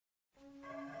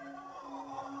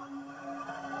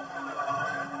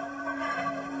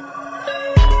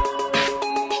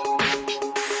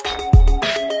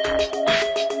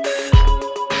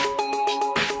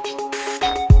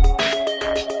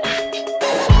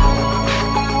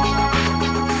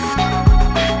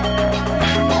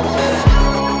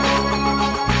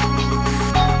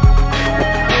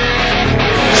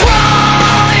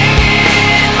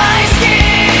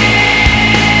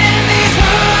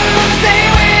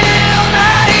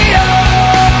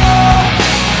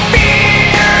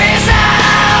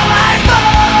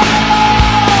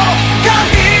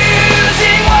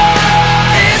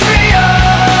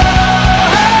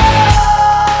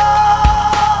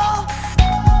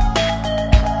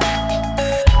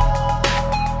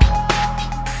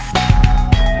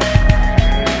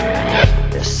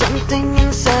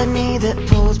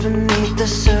the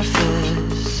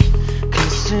surface,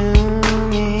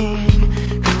 consuming,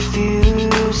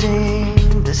 confusing.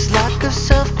 This lack of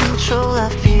self-control I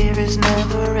fear is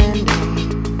never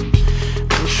ending,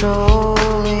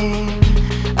 controlling.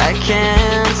 I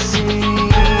can't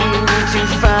seem to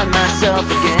find myself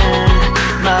again.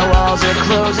 My walls are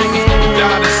closing in.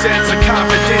 Not a sense of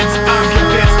confidence, I'm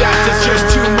convinced that there's just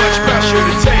too much pressure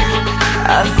to take.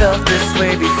 I felt this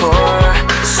way before,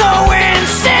 so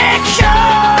insecure.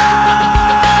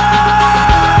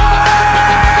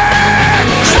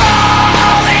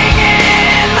 Crawling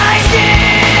in my skin,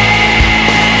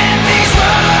 these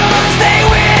wounds, they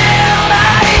will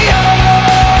not heal.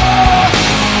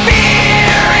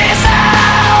 Fear is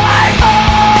how I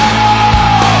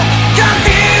fall,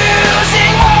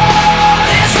 confusing what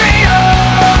is real.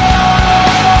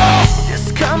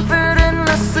 Discomfort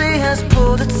endlessly has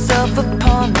pulled itself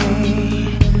upon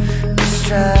me,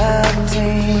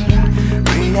 distracting,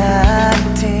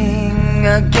 reacting.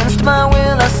 Against my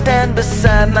will I stand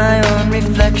beside my own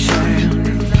reflection.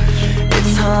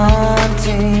 It's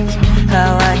haunting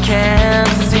how I can't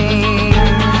seem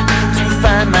to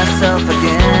find myself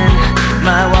again.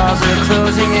 My walls are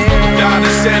closing in. Not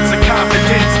a sense of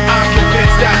confidence, I'm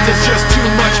convinced that there's just too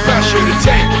much pressure to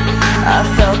take. I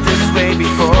felt this way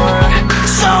before,